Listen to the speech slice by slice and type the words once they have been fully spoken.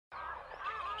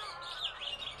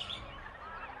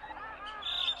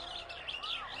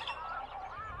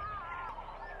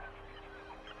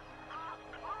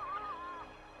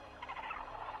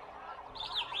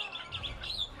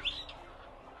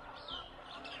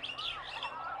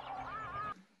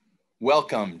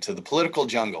Welcome to the political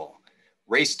jungle,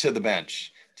 race to the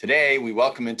bench. Today, we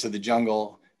welcome into the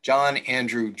jungle John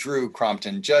Andrew Drew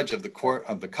Crompton, judge of the Court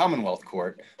of the Commonwealth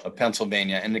Court of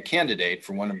Pennsylvania and the candidate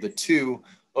for one of the two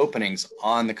openings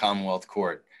on the Commonwealth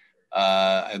Court,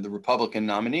 the Republican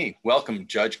nominee. Welcome,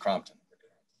 Judge Crompton.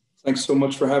 Thanks so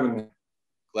much for having me.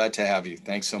 Glad to have you.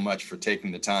 Thanks so much for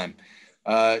taking the time.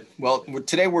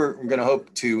 Today we're going to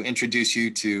hope to introduce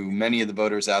you to many of the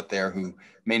voters out there who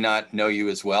may not know you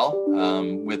as well.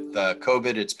 With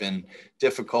COVID, it's been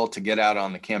difficult to get out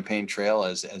on the campaign trail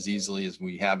as easily as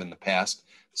we have in the past.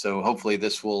 So hopefully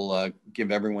this will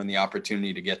give everyone the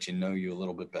opportunity to get to know you a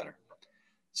little bit better.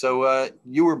 So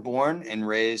you were born and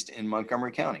raised in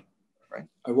Montgomery County, right?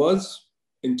 I was,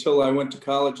 until I went to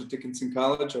college at Dickinson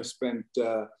College. I spent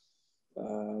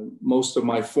most of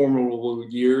my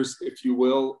formative years, if you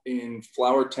will, in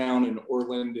Flourtown and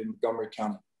Orland in Montgomery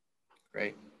County.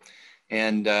 Great.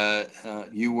 And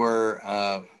you were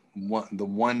the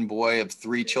one boy of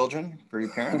three children for your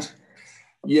parents?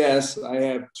 Yes, I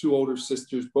have two older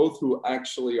sisters, both who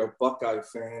actually are Buckeye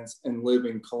fans and live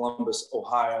in Columbus,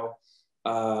 Ohio.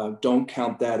 Don't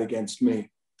count that against me.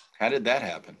 How did that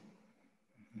happen?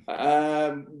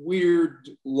 Weird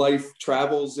life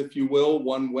travels, if you will.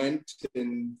 One went,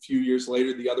 and a few years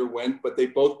later, the other went, but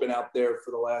they've both been out there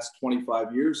for the last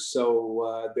 25 years.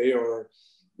 So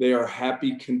they are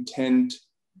happy, content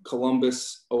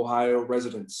Columbus, Ohio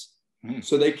residents.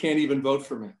 So they can't even vote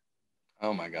for me.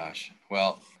 Oh my gosh.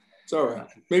 Well, it's all right.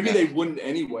 Maybe they wouldn't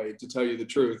anyway, to tell you the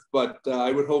truth, but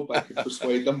I would hope I could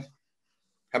persuade them.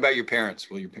 How about your parents?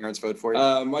 Will your parents vote for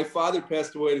you? My father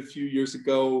passed away a few years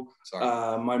ago.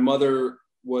 Sorry. My mother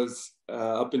was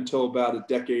up until about a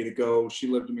decade ago. She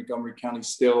lived in Montgomery County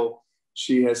still.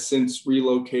 She has since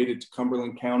relocated to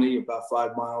Cumberland County, about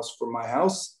 5 miles from my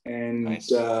house. And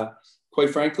nice. Quite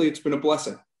frankly, it's been a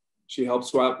blessing. She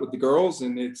helps out with the girls,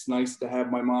 and it's nice to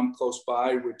have my mom close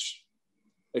by, which,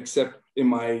 except in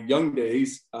my young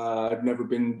days, I've never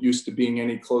been used to being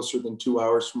any closer than 2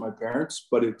 hours from my parents,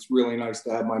 but it's really nice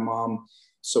to have my mom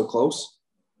so close.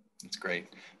 That's great.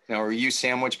 Now, are you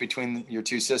sandwiched between your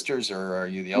two sisters, or are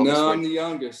you the eldest? No, I'm the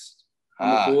youngest.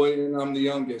 I'm a boy and I'm the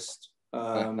youngest.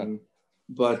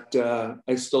 But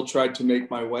I still tried to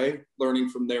make my way, learning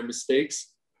from their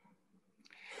mistakes.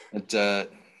 But,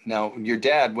 now, your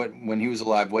dad, when he was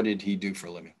alive, what did he do for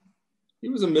a living? He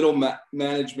was a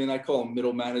management, I call him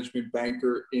middle management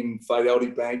banker in Fidelity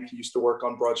Bank. He used to work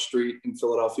on Broad Street in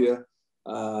Philadelphia.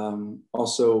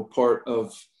 Also part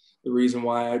of the reason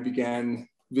why I began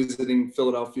visiting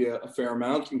Philadelphia a fair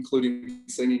amount, including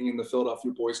singing in the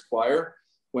Philadelphia Boys Choir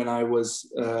when I was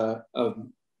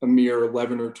a mere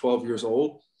 11 or 12 years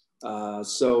old.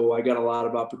 So I got a lot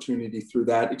of opportunity through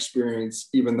that experience,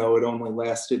 even though it only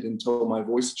lasted until my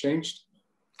voice changed.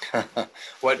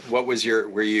 What was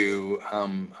were you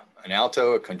an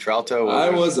alto, a contralto?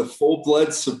 I was a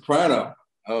full-blood soprano.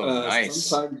 Oh, nice.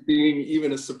 Sometimes being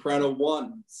even a soprano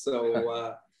one.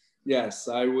 So yes,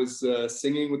 I was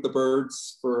singing with the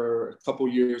Byrds for a couple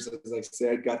years. As I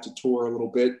said, got to tour a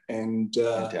little bit and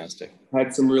fantastic.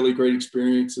 Had some really great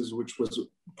experiences, which was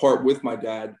part with my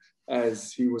dad,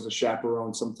 as he was a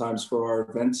chaperone sometimes for our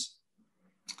events.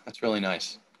 That's really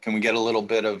nice. Can we get a little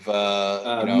bit of,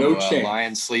 no chance.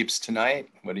 Lion Sleeps Tonight?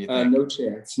 What do you think? No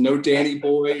chance. No Danny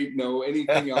Boy, no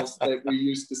anything else that we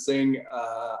used to sing.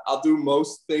 I'll do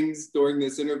most things during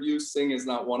this interview. Sing is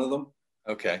not one of them.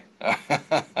 Okay.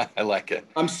 I like it.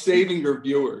 I'm saving your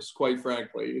viewers, quite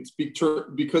frankly. It's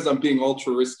because I'm being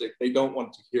altruistic. They don't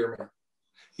want to hear me.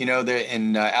 You know,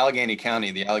 in Allegheny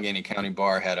County, the Allegheny County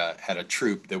Bar had a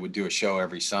troupe that would do a show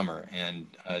every summer. And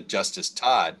Justice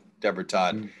Deborah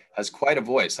Todd, has quite a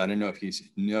voice. I don't know if you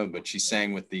know, but she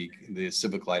sang with the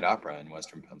Civic Light Opera in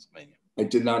Western Pennsylvania. I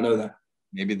did not know that.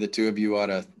 Maybe the two of you ought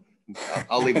to,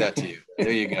 I'll leave that to you.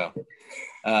 There you go.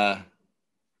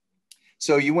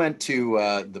 So you went to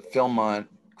the Philmont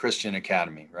Christian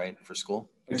Academy, right, for school?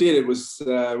 I did. It was,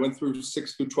 I went through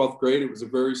 6th through 12th grade. It was a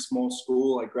very small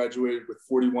school. I graduated with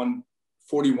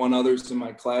 41 others in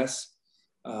my class.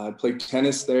 I played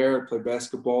tennis there. I played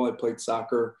basketball. I played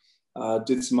soccer.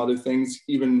 Did some other things,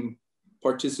 even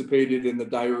participated in the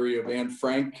Diary of Anne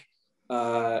Frank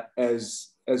as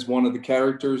one of the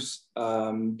characters,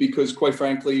 because quite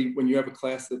frankly, when you have a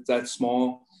class that's that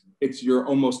small, you're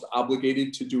almost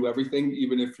obligated to do everything,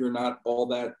 even if you're not all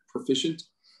that proficient.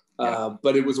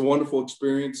 But it was a wonderful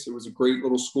experience. It was a great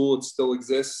little school. It still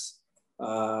exists.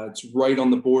 It's right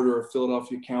on the border of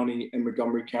Philadelphia County and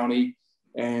Montgomery County.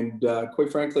 And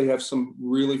quite frankly, have some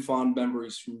really fond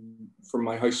memories from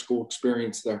my high school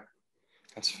experience there.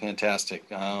 That's fantastic.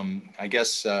 I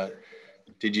guess,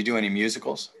 did you do any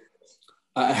musicals?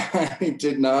 I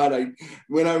did not.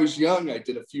 When I was young, I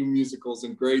did a few musicals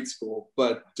in grade school,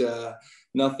 but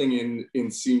nothing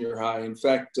in senior high. In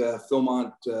fact,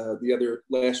 Philmont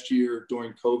last year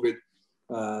during COVID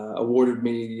awarded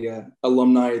me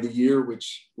Alumni of the Year,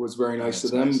 which was very nice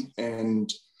of them. Nice. And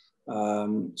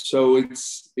so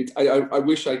I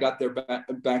wish I got there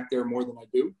back there more than I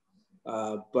do.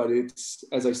 But it's,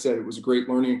 as I said, it was a great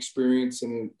learning experience,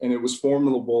 and it was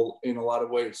formidable in a lot of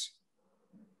ways.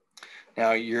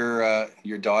 Now,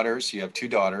 your daughters, you have two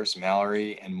daughters,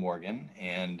 Mallory and Morgan,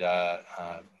 and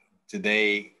did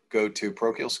they go to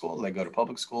parochial school? Did they go to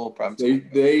public school, private school?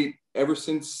 They ever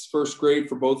since first grade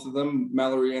for both of them.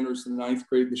 Mallory enters the 9th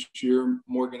grade this year.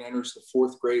 Morgan enters the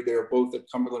 4th grade. They are both at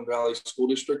Cumberland Valley School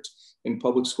District in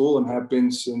public school and have been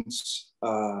since,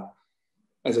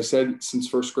 as I said, since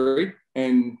first grade.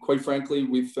 And quite frankly,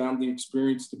 we've found the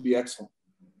experience to be excellent.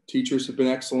 Teachers have been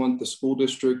excellent. The school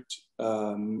district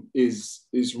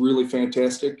is really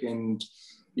fantastic. And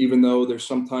even though there's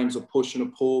sometimes a push and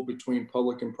a pull between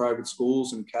public and private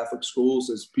schools and Catholic schools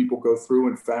as people go through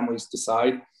and families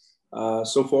decide,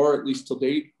 so far, at least till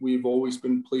date, we've always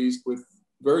been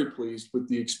very pleased with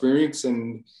the experience,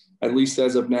 and at least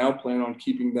as of now, plan on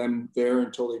keeping them there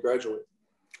until they graduate.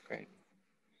 Great.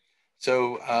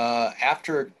 So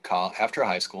after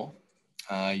high school,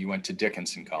 you went to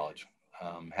Dickinson College.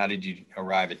 How did you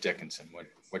arrive at Dickinson?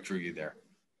 What drew you there?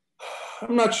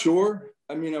 I'm not sure.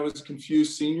 I mean, I was a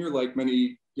confused senior, like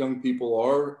many young people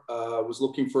are. I was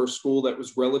looking for a school that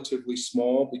was relatively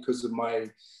small because of my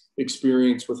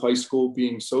experience with high school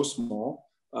being so small.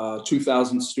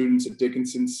 2,000 students at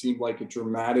Dickinson seemed like a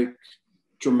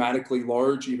dramatically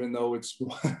large, even though it's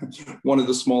one of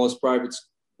the smallest private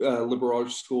liberal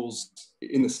arts schools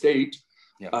in the state.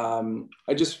 Yeah.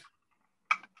 I just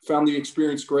found the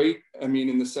experience great. I mean,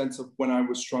 in the sense of when I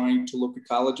was trying to look at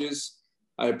colleges,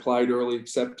 I applied early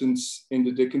acceptance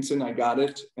into Dickinson. I got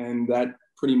it. And that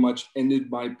pretty much ended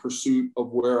my pursuit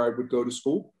of where I would go to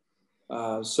school.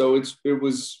 So it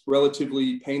was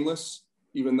relatively painless,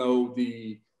 even though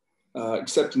the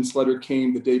acceptance letter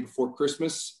came the day before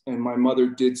Christmas. And my mother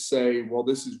did say, well,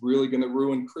 this is really going to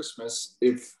ruin Christmas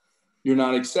if you're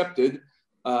not accepted.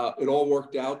 It all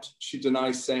worked out. She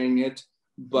denies saying it,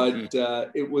 but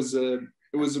it was a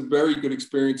very good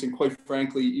experience. And quite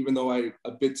frankly, even though I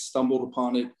a bit stumbled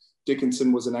upon it,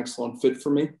 Dickinson was an excellent fit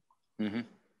for me. Mm-hmm.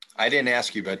 I didn't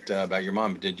ask you about your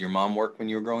mom. Did your mom work when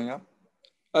you were growing up?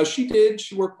 She did.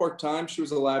 She worked part-time. She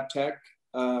was a lab tech.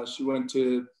 She went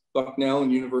to Bucknell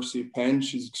and University of Penn.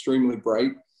 She's extremely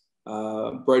bright,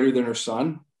 brighter than her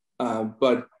son.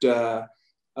 But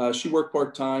she worked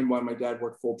part-time while my dad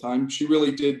worked full-time. She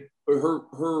really did. Her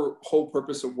whole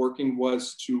purpose of working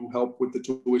was to help with the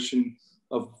tuition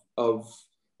of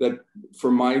that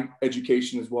for my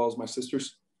education as well as my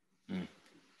sister's.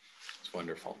 It's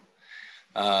wonderful.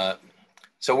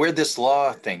 So where'd this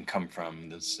law thing come from,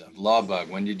 this law bug?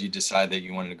 When did you decide that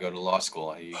you wanted to go to law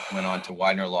school? You went on to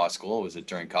Widener Law School. Was it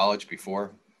during college,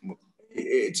 before?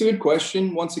 It's a good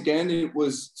question. Once again, it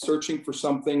was searching for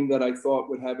something that I thought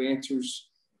would have answers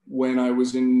when I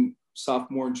was in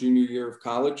sophomore and junior year of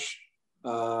college.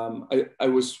 I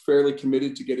was fairly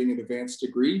committed to getting an advanced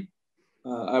degree.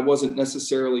 I wasn't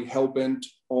necessarily hell-bent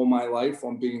all my life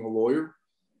on being a lawyer.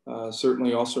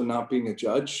 Certainly also not being a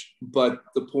judge, but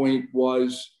the point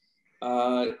was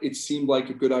it seemed like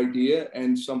a good idea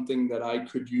and something that I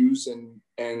could use,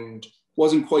 and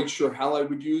wasn't quite sure how I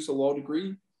would use a law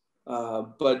degree.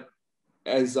 But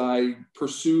as I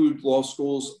pursued law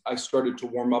schools, I started to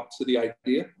warm up to the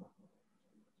idea.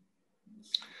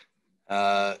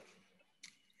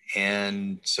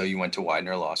 And so you went to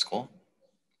Widener Law School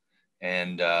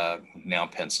and now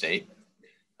Penn State.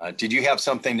 Did you have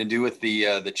something to do with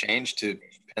the change to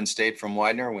Penn State from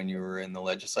Widener when you were in the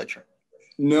legislature?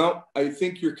 No, I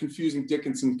think you're confusing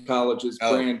Dickinson College's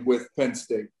brand with Penn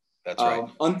State. That's right.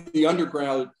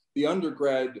 The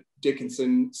undergrad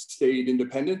Dickinson stayed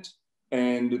independent,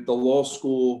 and the law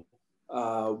school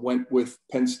went with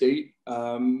Penn State.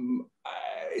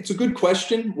 It's a good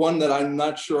question, one that I'm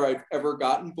not sure I've ever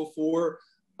gotten before.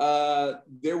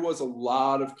 There was a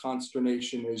lot of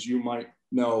consternation, as you might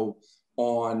know,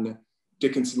 on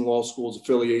Dickinson Law School's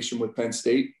affiliation with Penn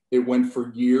State. It went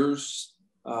for years.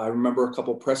 I remember a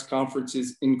couple press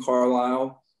conferences in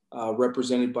Carlisle,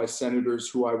 represented by senators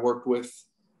who I worked with,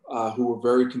 who were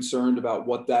very concerned about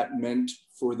what that meant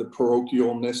for the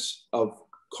parochialness of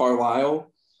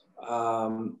Carlisle.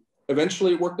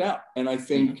 Eventually it worked out. And I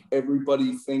think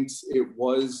everybody thinks it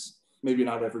was, maybe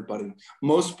not everybody,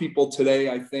 most people today,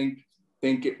 I think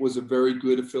it was a very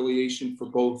good affiliation for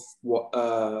both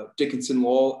Dickinson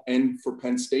Law and for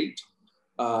Penn State.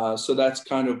 So that's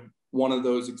kind of one of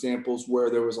those examples where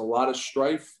there was a lot of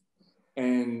strife.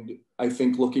 And I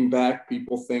think looking back,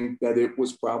 people think that it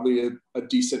was probably a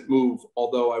decent move.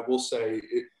 Although I will say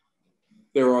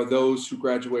there are those who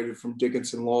graduated from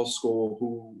Dickinson Law School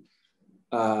who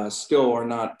still are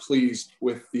not pleased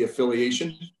with the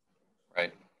affiliation.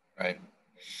 Right, right.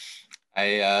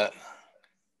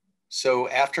 So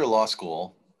after law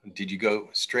school, did you go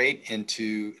straight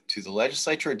into the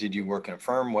legislature, or did you work in a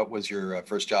firm? What was your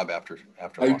first job after law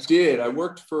school? I did. I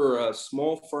worked for a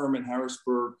small firm in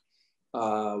Harrisburg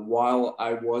while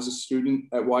I was a student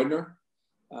at Widener.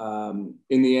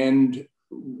 In the end,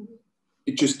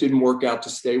 it just didn't work out to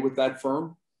stay with that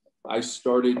firm. I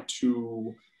started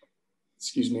to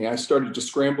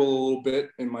scramble a little bit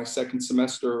in my second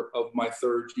semester of my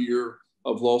third year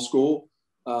of law school.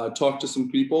 Talked to some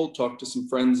people, talked to some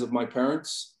friends of my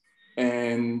parents,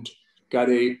 and got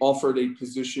offered a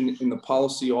position in the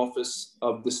policy office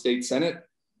of the state Senate.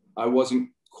 I wasn't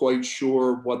quite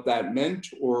sure what that meant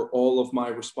or all of my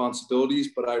responsibilities,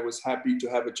 but I was happy to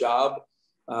have a job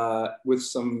with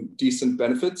some decent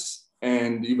benefits.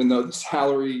 And even though the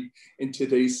salary in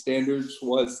today's standards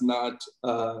was not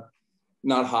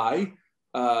high,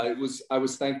 I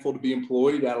was thankful to be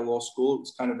employed out of law school. It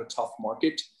was kind of a tough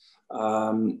market.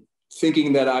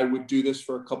 Thinking that I would do this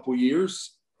for a couple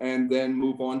years and then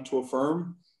move on to a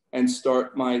firm and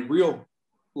start my real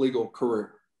legal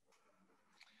career.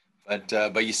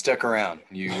 But you stuck around.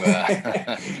 You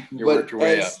worked your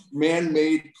way up.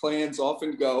 Man-made plans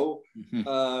often go.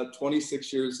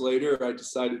 26 years later, I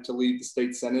decided to leave the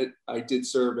state Senate. I did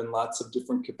serve in lots of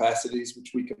different capacities,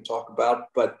 which we can talk about.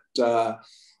 But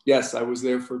yes, I was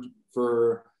there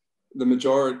for the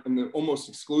majority and almost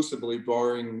exclusively,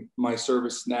 barring my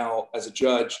service now as a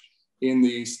judge in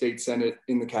the state Senate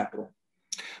in the Capitol.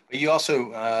 But you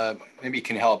also maybe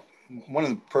can help. One of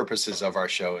the purposes of our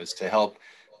show is to help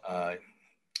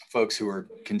folks who are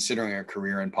considering a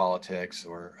career in politics,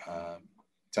 or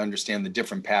to understand the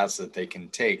different paths that they can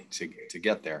take to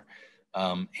get there.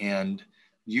 And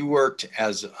you worked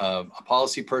as a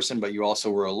policy person, but you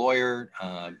also were a lawyer.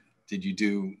 Did you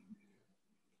do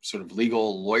sort of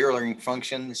legal lawyering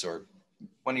functions, or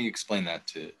why don't you explain that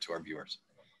to our viewers?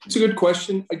 It's a good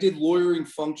question. I did lawyering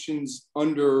functions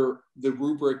under the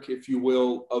rubric, if you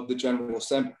will, of the General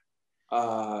Assembly.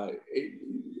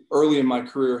 Early in my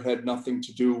career, it had nothing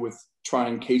to do with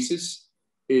trying cases.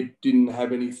 It didn't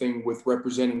have anything with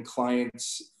representing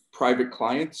clients, private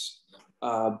clients,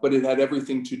 but it had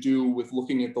everything to do with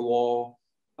looking at the law,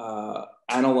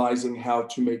 analyzing how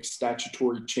to make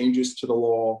statutory changes to the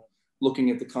law,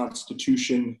 looking at the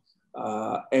Constitution,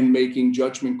 and making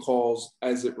judgment calls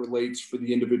as it relates for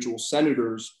the individual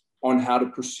senators on how to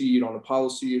proceed on a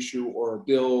policy issue or a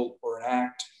bill or an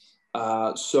act.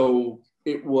 So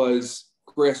it was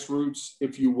grassroots,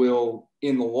 if you will,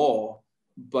 in the law,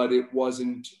 but it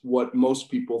wasn't what most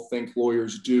people think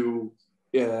lawyers do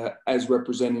as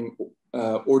representing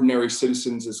ordinary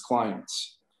citizens as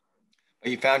clients.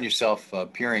 You found yourself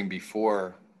appearing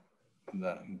before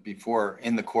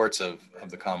in the courts of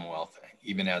the Commonwealth,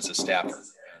 even as a staffer.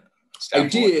 I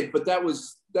did, but that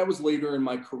was later in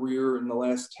my career, in the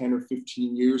last 10 or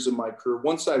 15 years of my career.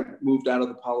 Once I moved out of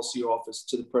the policy office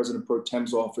to the President Pro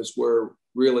Tem's office, where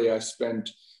really I spent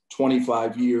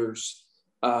 25 years,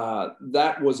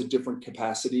 that was a different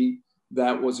capacity.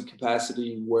 That was a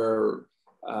capacity where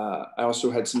I also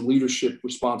had some leadership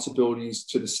responsibilities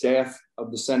to the staff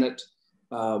of the Senate.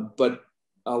 But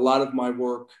a lot of my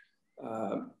work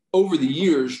over the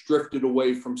years drifted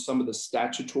away from some of the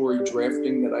statutory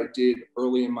drafting that I did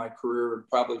early in my career,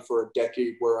 probably for a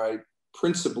decade, where I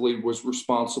principally was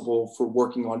responsible for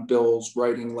working on bills,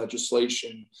 writing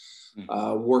legislation,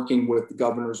 working with the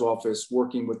governor's office,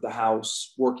 working with the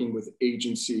House, working with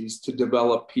agencies to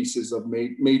develop pieces of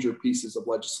major pieces of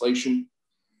legislation.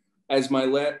 As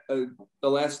the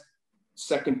last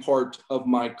second part of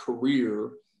my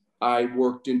career, I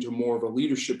worked into more of a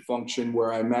leadership function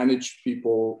where I managed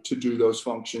people to do those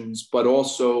functions, but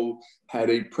also had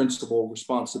a principal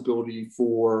responsibility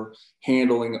for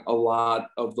handling a lot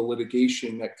of the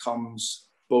litigation that comes,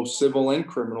 both civil and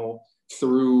criminal,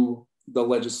 through the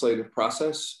legislative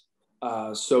process.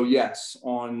 So yes,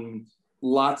 on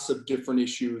lots of different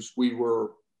issues, we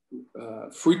were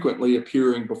frequently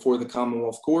appearing before the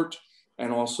Commonwealth Court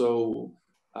and also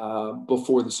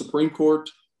before the Supreme Court,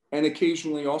 and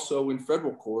occasionally also in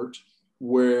federal court,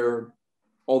 where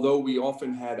although we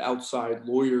often had outside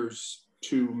lawyers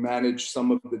to manage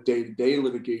some of the day-to-day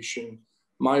litigation,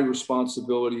 my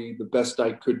responsibility, the best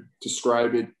I could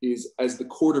describe it, is as the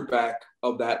quarterback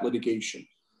of that litigation.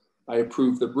 I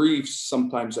approved the briefs.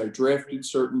 Sometimes I drafted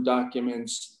certain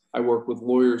documents. I worked with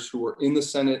lawyers who were in the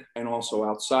Senate and also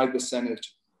outside the Senate,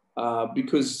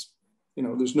 because, you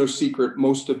know, there's no secret,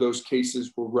 most of those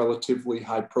cases were relatively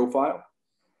high profile.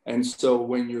 And so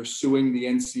when you're suing the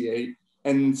NCAA,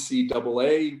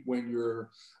 when you're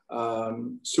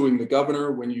suing the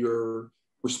governor, when you're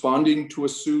responding to a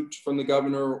suit from the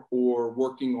governor, or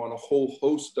working on a whole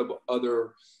host of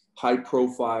other high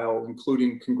profile,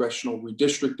 including congressional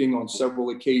redistricting on several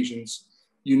occasions,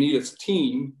 you need a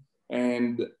team.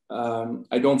 And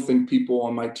I don't think people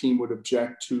on my team would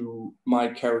object to my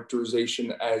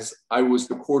characterization as I was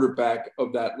the quarterback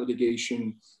of that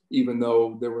litigation, even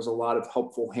though there was a lot of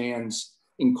helpful hands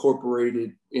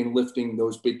incorporated in lifting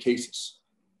those big cases.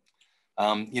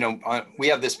 You know, we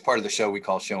have this part of the show we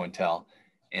call Show and Tell,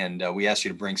 and we asked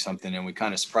you to bring something, and we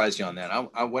kind of surprised you on that.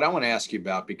 What I want to ask you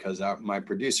about, because my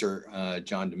producer,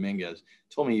 John Dominguez,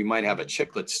 told me you might have a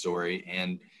chiclet story,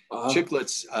 and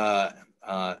chiclets,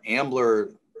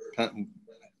 Ambler,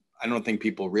 I don't think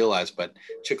people realize, but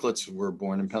chiclets were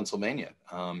born in Pennsylvania.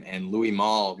 And Louis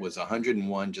Malle was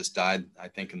 101, just died, I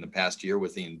think, in the past year,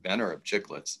 was the inventor of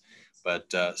chiclets.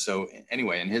 But so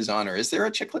anyway, in his honor, is there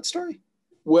a chiclet story?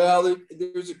 Well,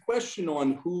 there's a question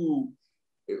on who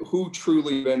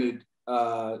truly invented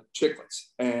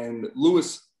chiclets, and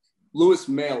Louis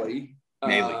Malle,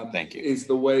 thank you, is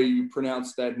the way you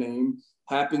pronounce that name.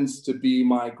 Happens to be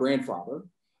my grandfather.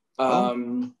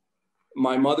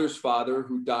 My mother's father,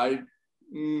 who died,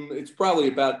 it's probably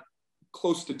about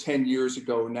close to 10 years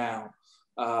ago now,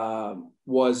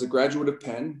 was a graduate of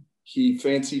Penn. He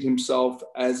fancied himself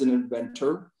as an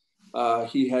inventor.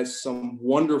 He has some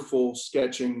wonderful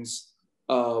sketchings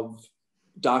of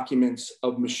documents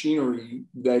of machinery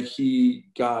that he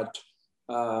got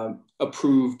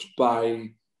approved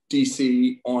by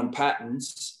DC on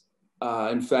patents.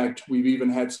 In fact, we've even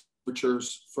had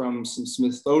pictures from some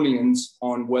Smithsonians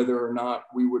on whether or not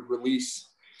we would release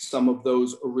some of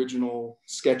those original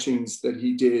sketchings that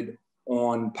he did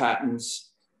on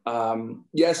patents.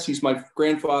 Yes, he's my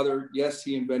grandfather. Yes,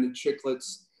 he invented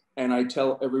chiclets. And I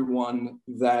tell everyone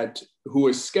that who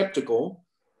is skeptical,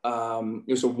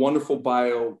 there's a wonderful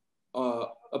bio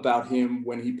about him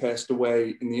when he passed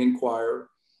away in the Inquirer,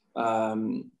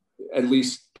 at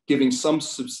least giving some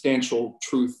substantial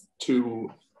truth to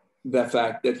the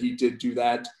fact that he did do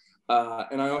that.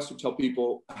 And I also tell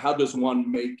people, how does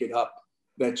one make it up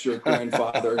that your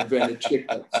grandfather invented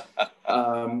chiclets?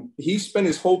 He spent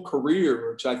his whole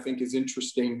career, which I think is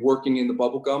interesting, working in the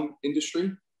bubblegum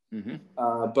industry. Mm-hmm.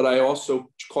 But I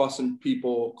also caution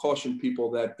people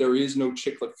that there is no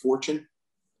chiclet fortune.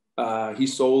 He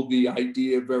sold the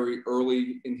idea very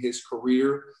early in his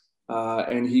career,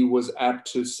 and he was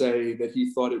apt to say that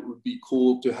he thought it would be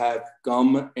cool to have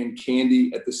gum and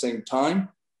candy at the same time.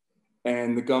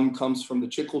 And the gum comes from the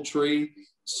chicle tree.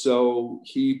 So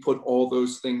he put all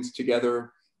those things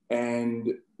together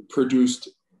and produced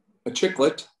a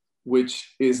chiclet,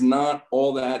 which is not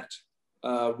all that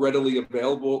readily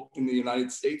available in the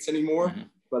United States anymore. Mm-hmm.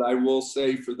 But I will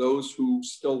say, for those who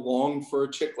still long for a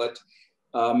chiclet,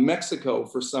 Mexico,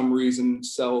 for some reason,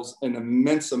 sells an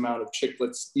immense amount of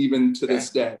chiclets even to this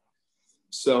day.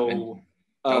 So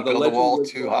don't build the wall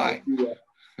too high.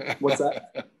 What's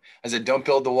that? I said, don't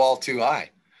build the wall too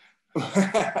high.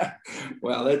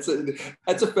 Well, that's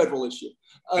a federal issue.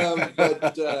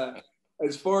 But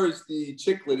as far as the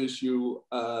chiclet issue,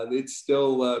 it's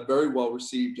still very well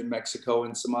received in Mexico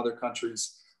and some other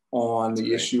countries on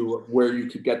the issue of where you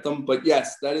could get them. But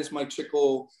yes, that is my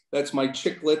that's my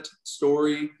chiclet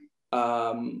story.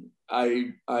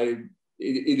 It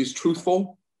is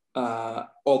truthful,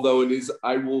 although it is,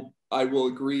 I will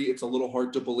agree, it's a little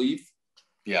hard to believe.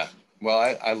 Yeah.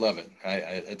 Well, I love it.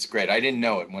 It's great. I didn't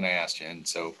know it when I asked you. And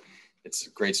so it's a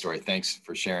great story. Thanks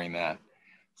for sharing that.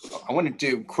 I wanted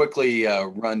to quickly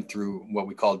run through what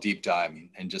we call deep dive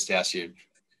and just ask you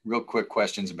real quick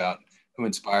questions about who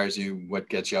inspires you, what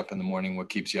gets you up in the morning, what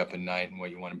keeps you up at night, and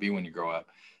what you want to be when you grow up.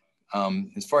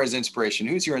 As far as inspiration,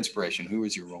 who's your inspiration? Who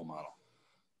is your role model?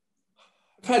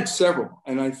 I've had several.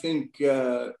 And I think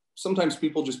sometimes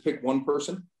people just pick one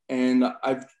person. And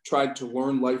I've tried to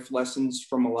learn life lessons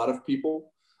from a lot of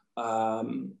people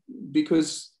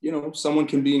because, you know, someone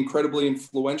can be incredibly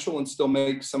influential and still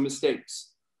make some mistakes.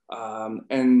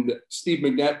 And Steve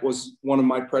McNett was one of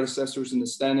my predecessors in the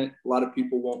Senate. A lot of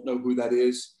people won't know who that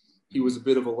is. He was a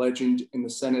bit of a legend in the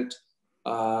Senate.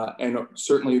 And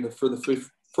certainly for the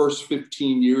first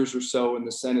 15 years or so in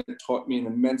the Senate, it taught me an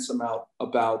immense amount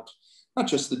about not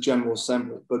just the General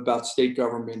Assembly, but about state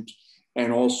government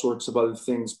and all sorts of other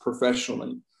things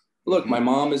professionally. Look, my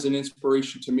mom is an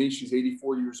inspiration to me. She's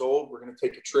 84 years old. We're going to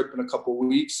take a trip in a couple of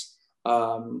weeks.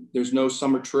 There's no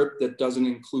summer trip that doesn't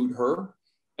include her.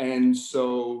 And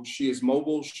so she is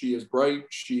mobile. She is bright.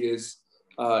 She is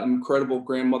an incredible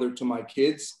grandmother to my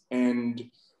kids. And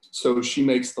so she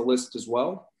makes the list as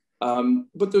well.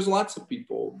 But there's lots of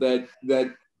people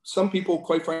that some people,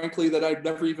 quite frankly, that I've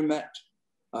never even met.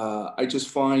 I just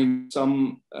find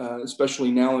some,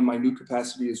 especially now in my new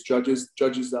capacity as judges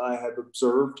that I have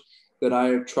observed, that I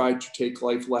have tried to take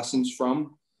life lessons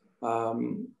from.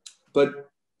 But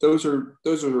those are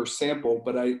a sample.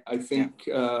 But I think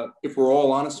if we're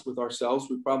all honest with ourselves,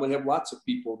 we probably have lots of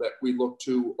people that we look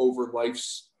to over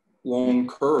life's long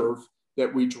curve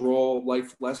that we draw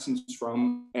life lessons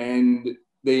from, and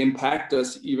they impact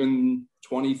us even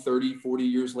 20, 30, 40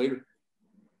 years later.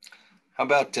 How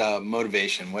about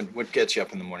motivation? What gets you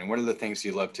up in the morning? What are the things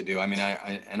you love to do? I mean,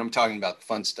 and I'm talking about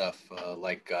fun stuff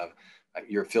like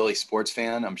you're a Philly sports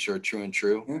fan. I'm sure true and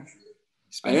true. Yeah.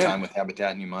 Spend time with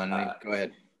Habitat and Humanity. Go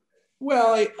ahead.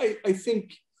 Well, I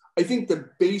think the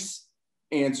base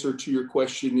answer to your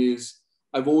question is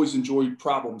I've always enjoyed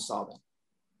problem solving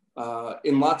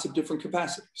in lots of different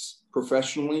capacities,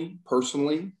 professionally,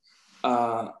 personally.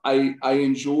 I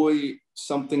enjoy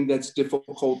something that's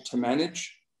difficult to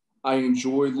manage. I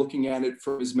enjoy looking at it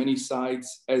from as many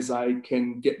sides as I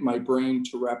can get my brain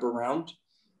to wrap around.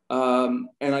 And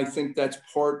I think that's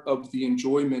part of the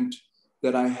enjoyment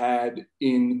that I had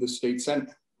in the state Senate,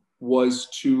 was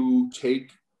to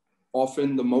take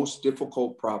often the most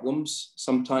difficult problems,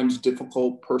 sometimes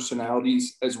difficult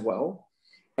personalities as well,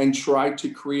 and try to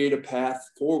create a path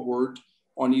forward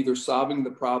on either solving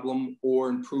the problem or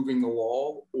improving the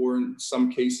law, or in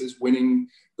some cases winning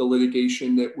the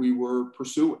litigation that we were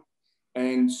pursuing.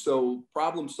 And so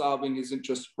problem solving isn't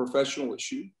just a professional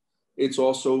issue. It's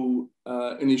also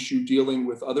an issue dealing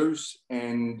with others,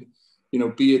 and, you know,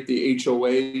 be it the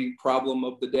HOA problem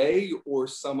of the day or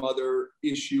some other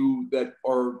issue that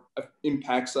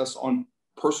impacts us on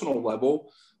personal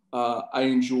level. I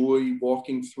enjoy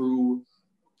walking through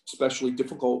especially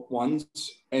difficult ones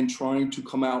and trying to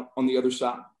come out on the other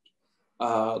side.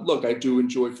 Look, I do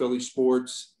enjoy Philly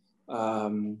sports.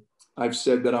 I've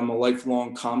said that I'm a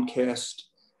lifelong Comcast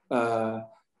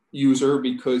user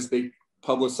because they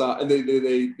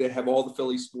publicize, they have all the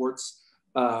Philly sports.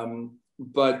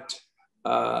 But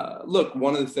look,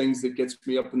 one of the things that gets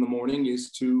me up in the morning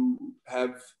is to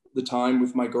have the time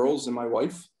with my girls and my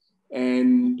wife.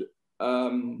 And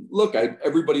look,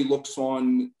 everybody looks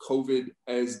on COVID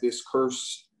as this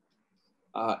curse.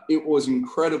 It was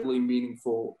incredibly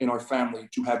meaningful in our family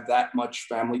to have that much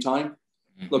family time.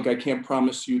 Look, I can't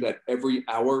promise you that every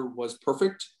hour was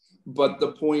perfect, but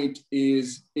the point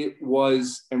is it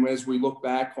was, and as we look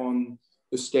back on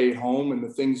the stay at home and the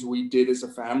things we did as a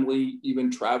family, even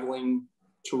traveling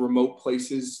to remote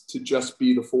places to just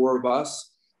be the four of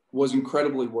us, was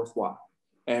incredibly worthwhile.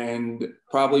 And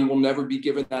probably will never be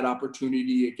given that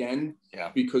opportunity again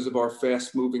because of our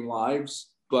fast moving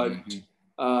lives. But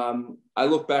I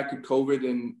look back at COVID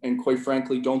and quite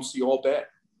frankly, don't see all bad.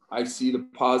 I see the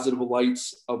positive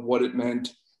lights of what it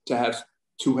meant to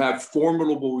have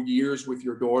formidable years with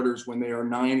your daughters when they are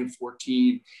 9 and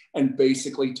 14 and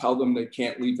basically tell them they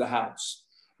can't leave the house.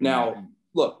 Now,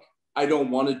 look, I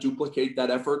don't want to duplicate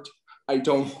that effort. I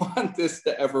don't want this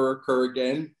to ever occur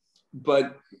again.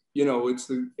 But, you know, it's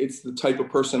the type of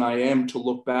person I am to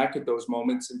look back at those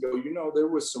moments and go, you know, there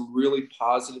was some really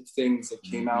positive things that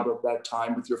came out of that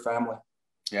time with your family.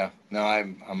 Yeah, no,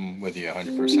 I'm with you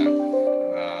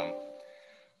 100%.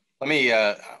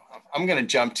 I'm going to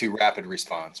jump to rapid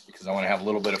response because I want to have a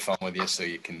little bit of fun with you so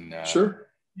you can, sure.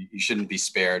 You shouldn't be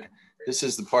spared. This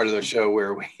is the part of the show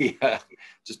where we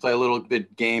just play a little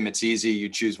bit game. It's easy. You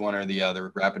choose one or the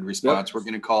other. Rapid response. Yep. We're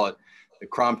going to call it the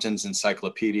Crompton's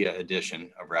Encyclopedia edition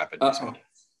of rapid response.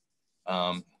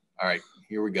 All right,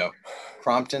 here we go.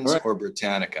 Crompton's or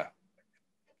Britannica?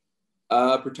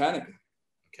 Britannica.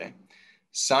 Okay.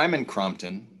 Simon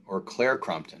Crompton or Claire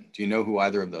Crompton? Do you know who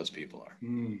either of those people are?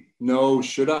 No,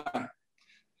 should I?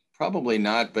 Probably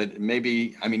not, but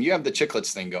maybe, I mean, you have the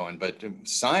Chiclets thing going, but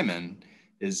Simon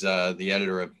is the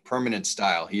editor of Permanent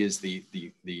Style. He is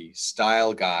the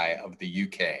style guy of the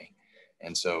UK.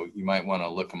 And so you might want to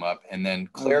look him up. And then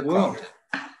Claire Crompton,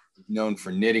 known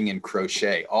for knitting and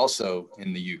crochet, also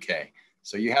in the UK.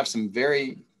 So you have some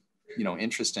very,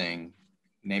 interesting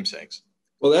namesakes.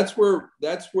 Well, that's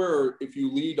where if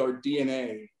you lead our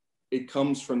DNA, it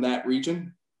comes from that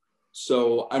region.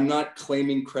 So I'm not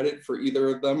claiming credit for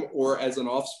either of them or as an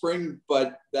offspring,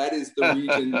 but that is the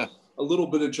region, a little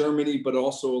bit of Germany, but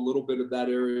also a little bit of that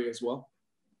area as well.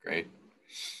 Great.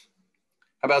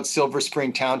 How about Silver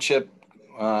Spring Township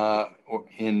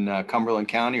in Cumberland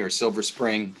County, or Silver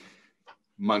Spring,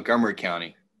 Montgomery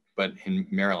County, but in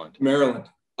Maryland? Maryland.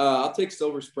 I'll take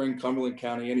Silver Spring, Cumberland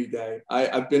County any day.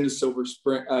 I've been to Silver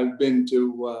Spring. I've been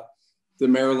to the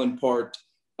Maryland part.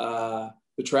 The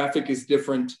traffic is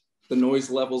different. The noise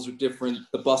levels are different.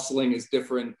 The bustling is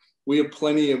different. We have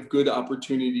plenty of good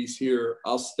opportunities here.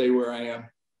 I'll stay where I am.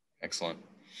 Excellent.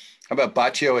 How about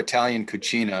Baccio Italian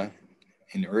Cucina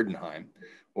in Erdenheim,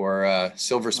 or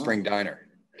Silver Spring Diner?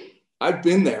 I've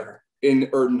been there in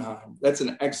Erdenheim. That's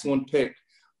an excellent pick.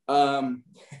 I'm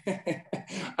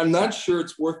not sure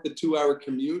it's worth the 2-hour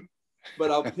commute,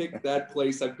 but I'll pick that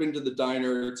place. I've been to the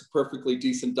diner. It's a perfectly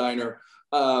decent diner,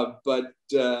 but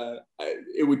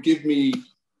it would give me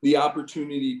the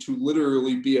opportunity to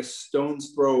literally be a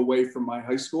stone's throw away from my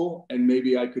high school, and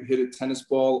maybe I could hit a tennis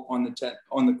ball on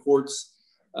the courts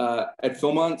at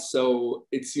Philmont. So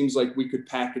it seems like we could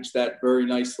package that very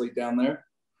nicely down there.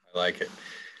 I like it.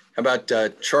 How about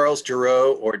Charles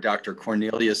Giroux or Dr.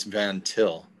 Cornelius Van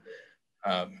Til?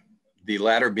 The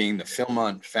latter being the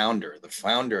Philmont founder, the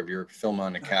founder of your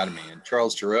Philmont Academy, and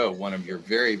Charles Giroux, one of your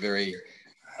very, very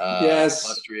yes,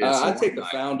 I take the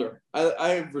founder. I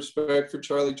have respect for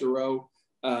Charlie Giroux.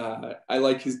 I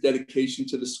like his dedication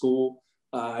to the school.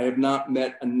 I have not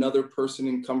met another person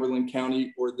in Cumberland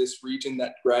County or this region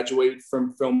that graduated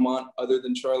from Philmont other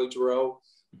than Charlie Giroux.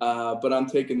 But I'm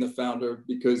taking the founder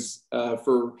because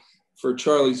for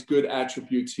Charlie's good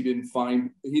attributes, he didn't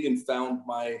found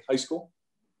my high school,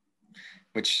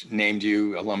 which named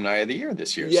you Alumni of the Year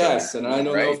this year. Yes, so, and I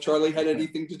don't know if Charlie had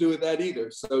anything to do with that either.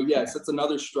 So yes, that's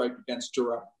another strike against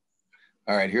Giroux.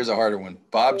 All right, here's a harder one: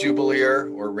 Bob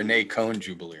Jubilier or Renee Cohn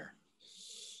Jubilier?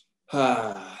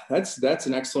 That's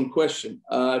an excellent question.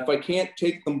 If I can't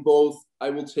take them both, I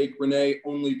will take Renee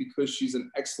only because she's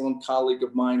an excellent colleague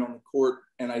of mine on the court,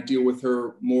 and I deal with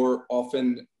her more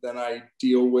often than I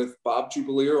deal with Bob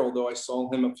Jubilier, although I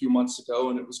saw him a few months ago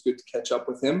and it was good to catch up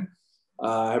with him.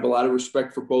 I have a lot of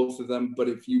respect for both of them, but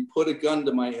if you put a gun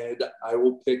to my head, I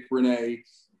will pick Renee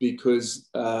because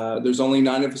there's only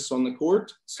 9 of us on the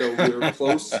court, so we're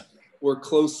close. We're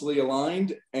closely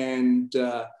aligned, and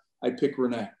I pick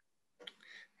Renee.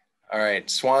 All right,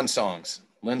 Swan songs: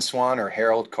 Lynn Swan or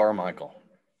Harold Carmichael?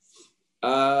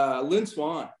 Lynn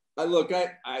Swan. I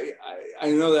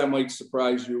know that might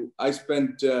surprise you. I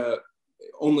spent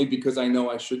only because I know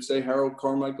I should say Harold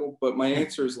Carmichael, but my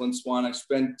answer is Lynn Swan. I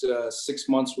spent 6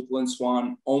 months with Lynn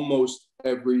Swan almost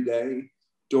every day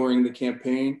during the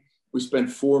campaign. We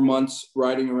spent 4 months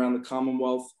riding around the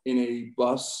Commonwealth in a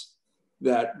bus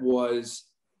that was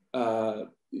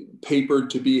papered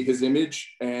to be his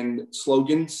image and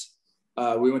slogans.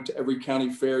 We went to every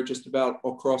county fair just about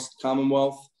across the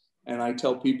Commonwealth. And I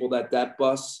tell people that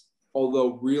bus,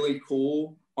 although really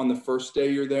cool on the first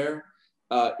day you're there,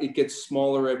 it gets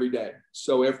smaller every day.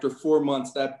 So after 4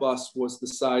 months, that bus was the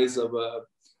size of a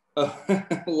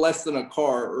less than a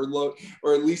car,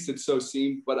 or at least it so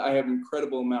seemed. But I have an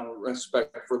incredible amount of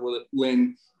respect for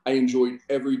Lynn. I enjoyed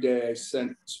every day I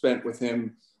spent with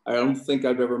him. I don't think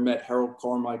I've ever met Harold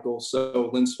Carmichael,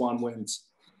 so Lynn Swan wins.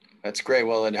 That's great.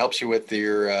 Well, it helps you with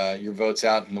your votes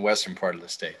out in the western part of the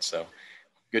state. So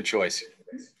good choice.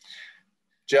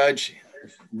 Judge,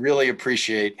 really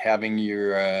appreciate having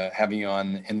you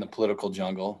on in the political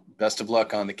jungle. Best of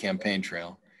luck on the campaign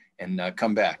trail, and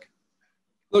come back.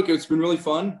 Look, it's been really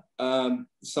fun.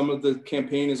 Some of the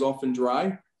campaign is often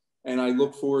dry, and I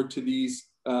look forward to these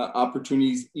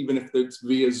opportunities, even if it's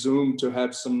via Zoom, to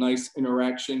have some nice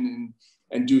interaction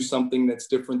and do something that's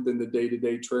different than the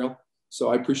day-to-day trail. So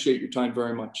I appreciate your time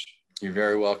very much. You're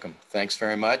very welcome. Thanks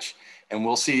very much. And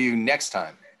we'll see you next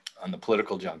time on the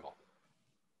Political Jungle.